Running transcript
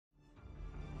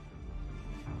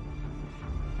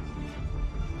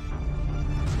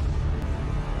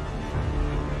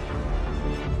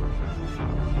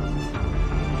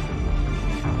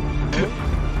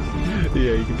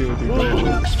You can do it, dude. Holy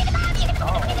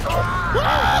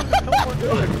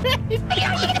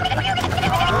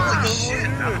shit!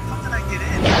 How did I get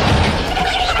in?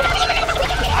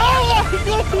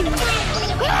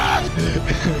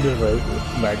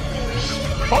 Like,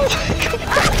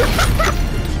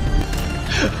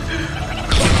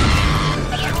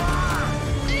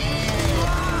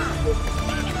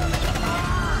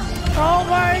 Oh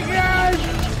my god!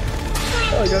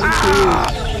 I got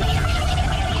it.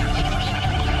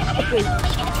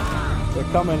 They're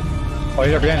coming. Oh,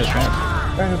 he's up behind us, man.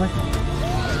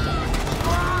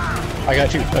 I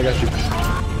got you. I got you.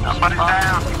 Somebody's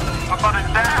down! Somebody's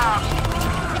down!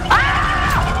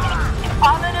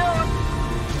 Ah! On the news!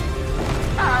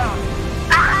 Oh!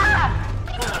 Ah!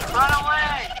 Run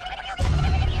away!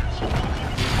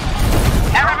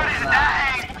 Everybody's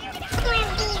dying!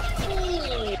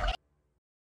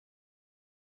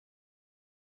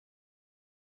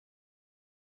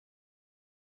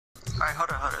 Alright,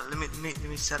 hold on. Let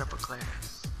me set up a clear.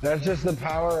 That's just the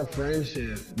power of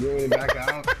friendship. You want me to back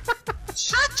out?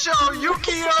 Shut your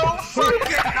Yu-Gi-Oh!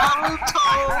 Fucking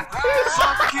Naruto!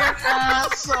 Fucking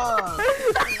ass up!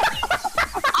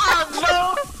 I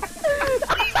know!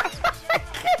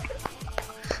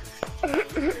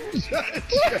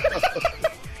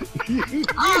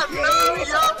 I know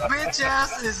your bitch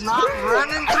ass is not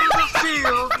running through the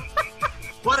field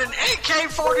with an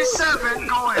AK-47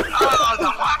 going, oh, the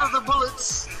heart of the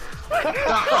bullets! The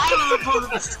heart of the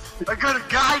bullets are gonna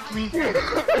guide me!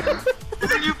 And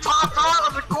then you pop out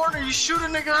of the corner, you shoot a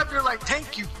nigga up, you're like,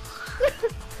 thank you.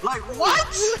 Like,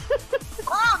 what?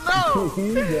 Oh no!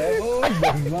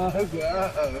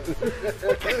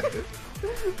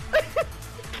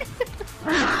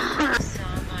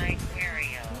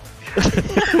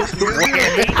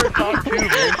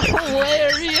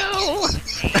 Wario!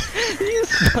 You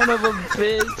son of a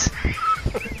bitch!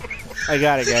 I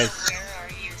got it, guys. Where are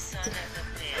you, son of a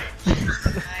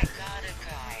bitch? I got it,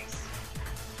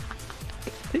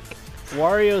 guys.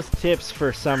 Wario's tips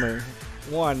for summer.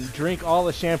 1. Drink all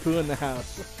the shampoo in the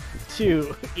house.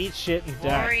 2. Eat shit and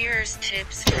die. Warriors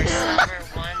tips for summer.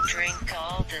 1. Drink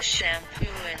all the shampoo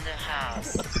in the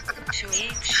house. 2.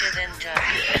 Eat shit and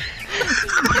die.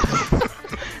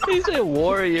 He said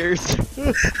warriors.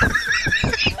 Warriors.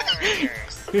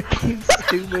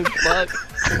 Stupid fuck.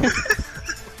 Stupid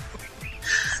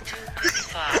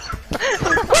fuck.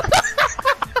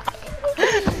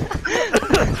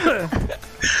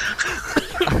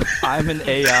 I'm an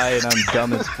AI and I'm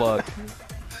dumb as fuck. I'm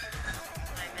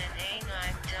an ain,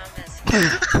 I'm dumb as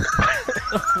fuck.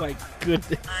 Oh my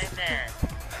goodness. I'm an.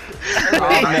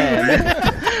 Oh man.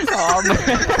 Oh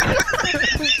man.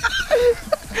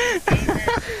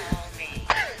 Call me.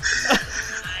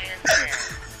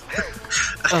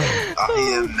 I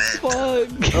am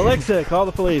Fuck. Alexa, call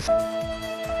the police.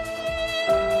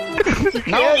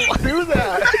 No, do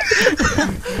that.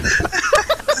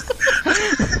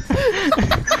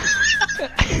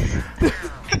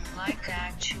 Like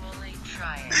actually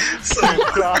trying.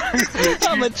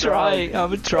 I'm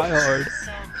a try hard.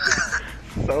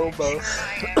 So So good. I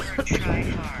ever try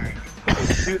hard.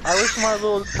 Dude, I wish my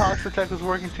little talk protect was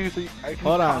working too, so I can.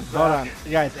 Hold on.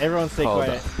 Guys, everyone stay Hold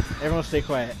quiet. Everyone stay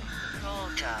quiet.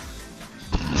 Hold up.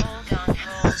 Hold on,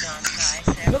 guys.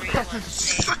 Everyone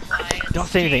stay quiet. Don't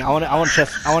say anything. I want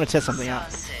to test something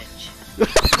out. Sausage.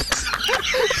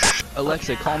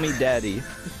 Alexa, call me daddy.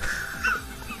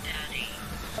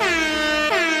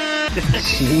 Daddy.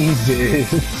 Jesus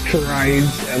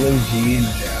Christ, LMG and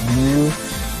W.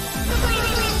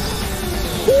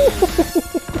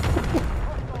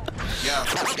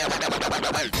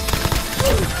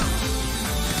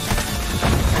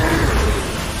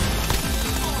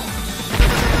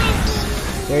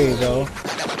 There you go.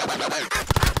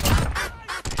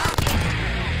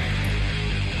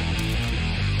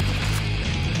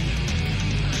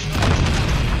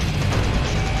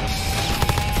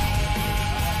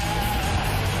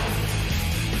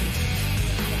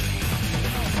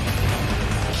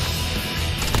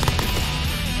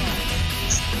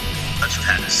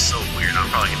 That is so weird. I'm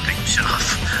probably gonna take the shit off.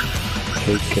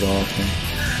 Take it off and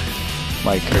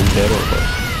like are you dead or what?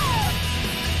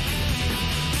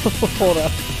 Hold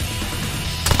up.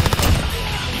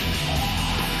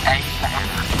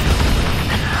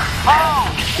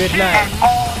 Good night.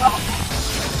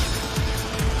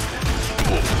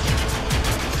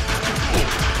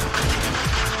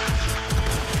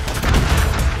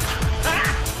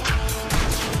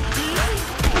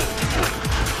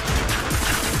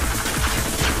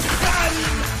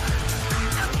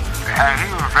 Hey, he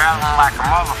was battling like a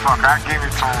motherfucker. I give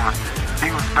it to him. He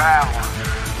was battling.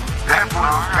 That boy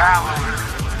was battling.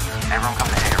 Everyone come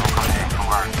to A. Everyone come to A. Don't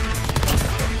worry.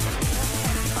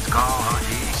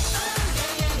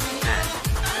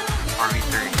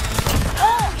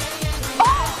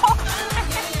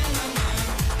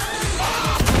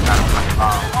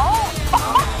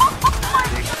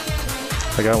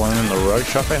 I got one in the rug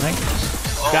shop, I think.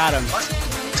 Oh, Got him. What?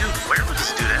 Dude, where was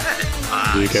this dude at?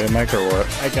 Did you get it, Mike, or what?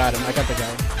 I got him. I got the guy.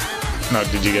 No,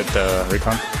 did you get the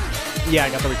recon? Yeah,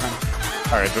 I got the recon.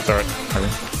 Alright, that's alright.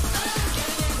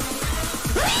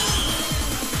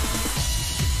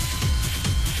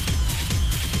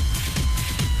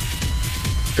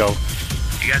 Go.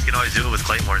 You guys can always do it with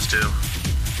claymores too.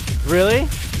 Really?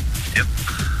 Yep.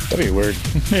 That'd be weird.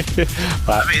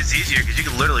 I mean, it's easier because you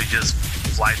can literally just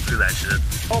fly through that shit.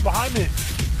 Oh, behind me.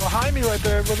 Behind me right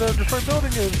there where the destroyed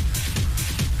building is.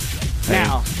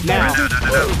 Now. No.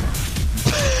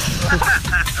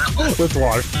 Let's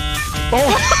water. What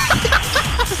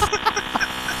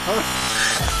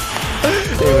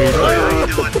are you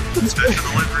doing? Special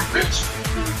delivery, bitch.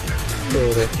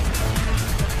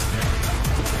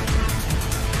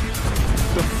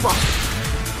 The fuck?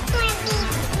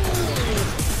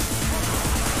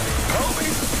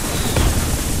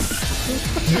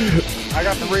 I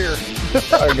got the rear.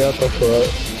 I got the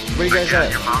front. Where you guys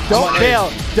at? Your mom's Don't like,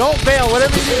 bail. Don't bail.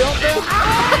 Whatever you do, don't bail.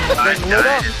 I Getting lit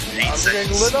died up. in 8 I'm getting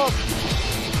seconds. lit up.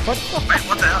 What the fuck? Wait,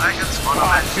 what the hell? I got spawned on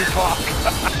that shit.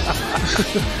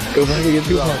 Go back and get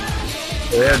Tupac.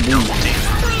 Yeah, dude. Double team.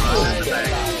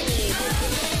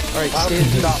 Alright, stay at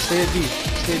B. Stay at B.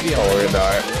 Stay at B. Oh, we're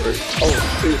not.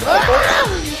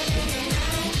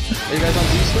 Are you guys on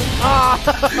B still?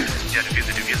 Yeah,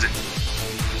 defuse it.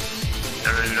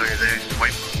 No, you're there.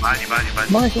 Wait, behind you.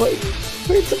 Mike, wait.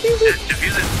 Wait, the music.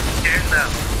 Defuse it. Scared now.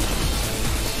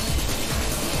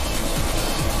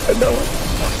 I know it.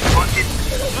 Fuck it.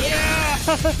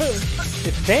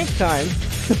 It's tank time.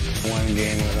 One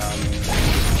game without me.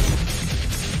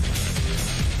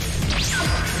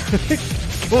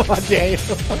 Come on,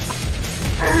 Daniel.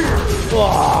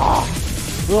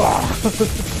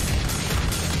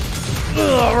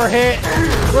 We're hit.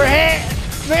 We're hit.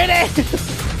 Mayday.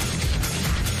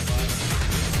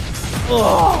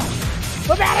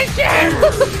 I'm out of shit.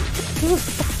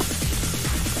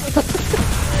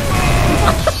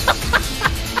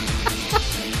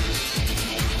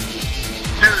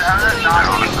 Dude, how did that not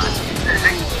on us?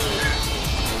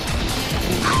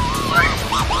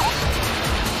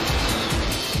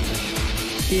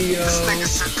 This nigga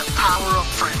said the power of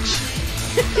friendship.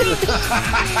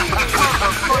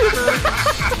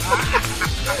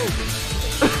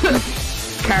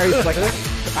 Carrie's like,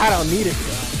 I don't need it.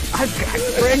 I've got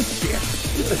friendship.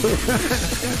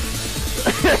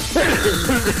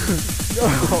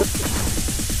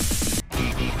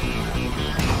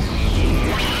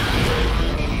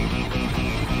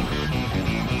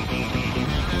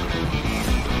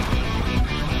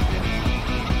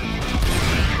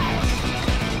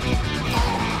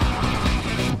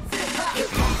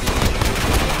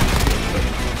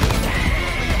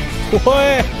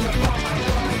 What?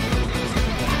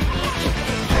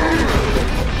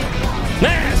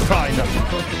 That's probably nothing.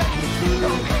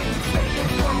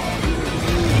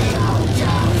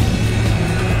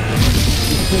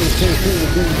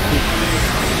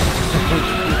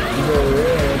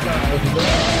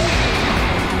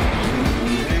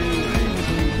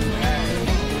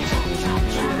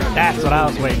 That's what I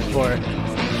was waiting for.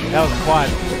 That was a quad.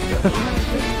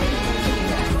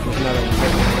 Another one.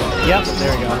 Yep,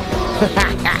 there we go.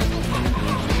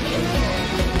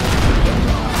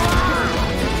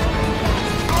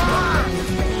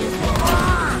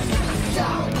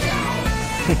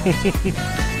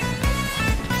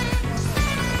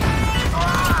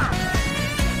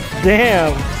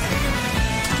 Damn.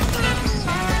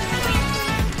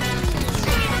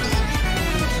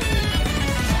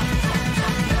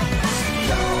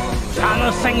 I'm a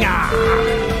singer.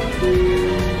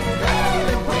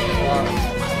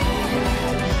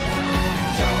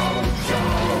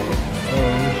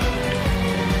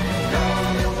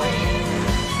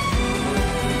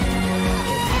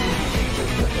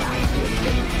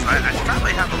 I should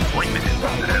probably have an appointment. I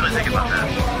didn't really think about that.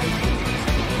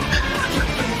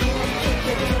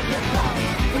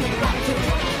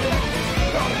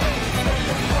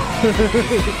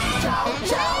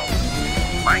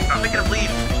 Mike, I'm making them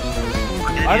leave.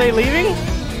 Are they leaving?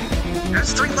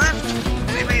 There's 3 left.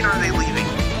 What do you mean, are they leaving?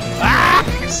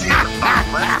 You can see the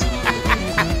 5 left.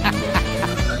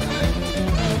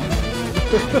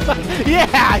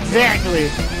 Yeah, exactly.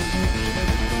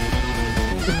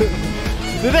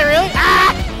 Did they really?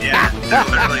 Ah! Yeah, they're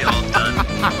literally all done.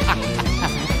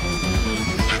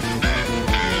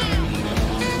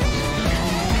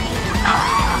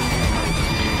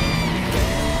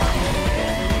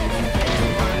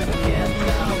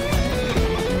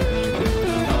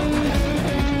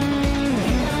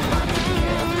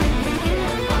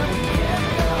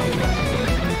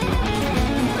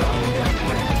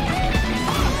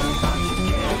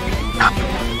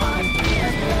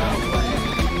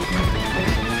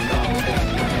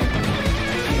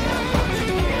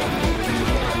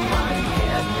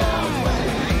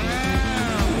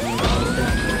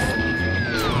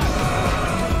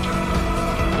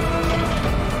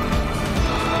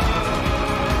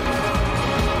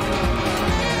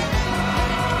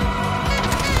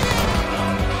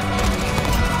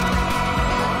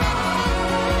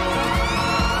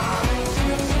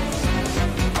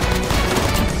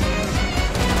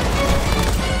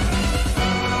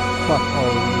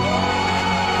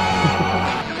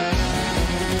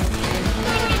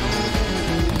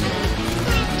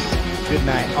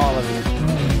 all of you.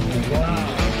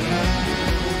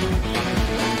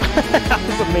 That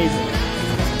was amazing.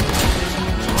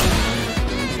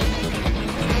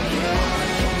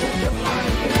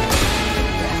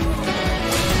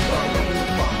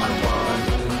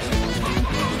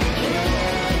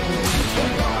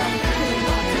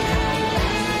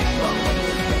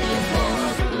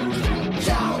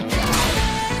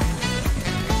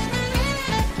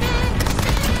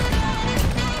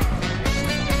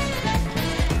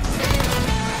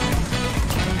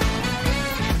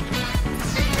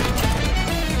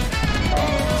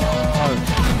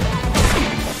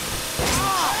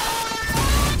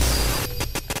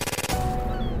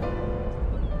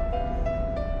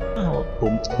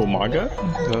 Umaga?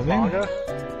 Is that his name? Manga?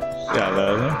 Yeah, that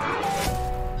is him.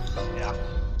 Yeah.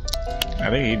 I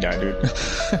think he died, dude. Yeah,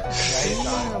 he's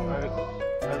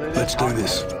dying. Let's do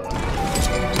this.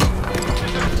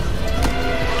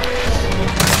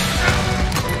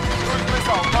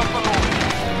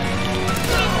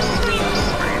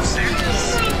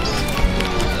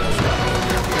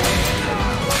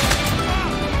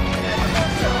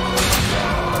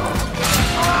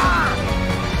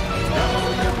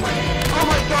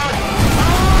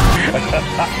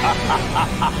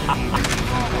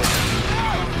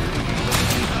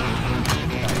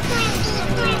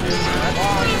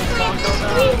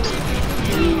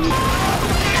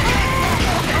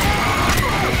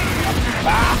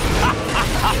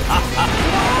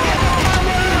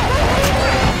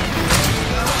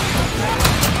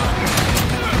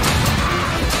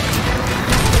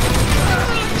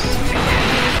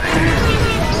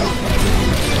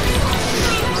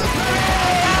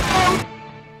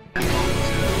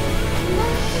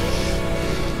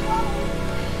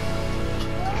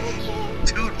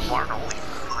 Dude, Marnold.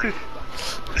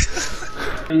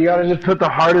 You gotta just put the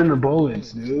heart in the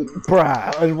bullets, dude.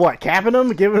 Bruh, what, capping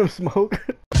him? Giving him smoke?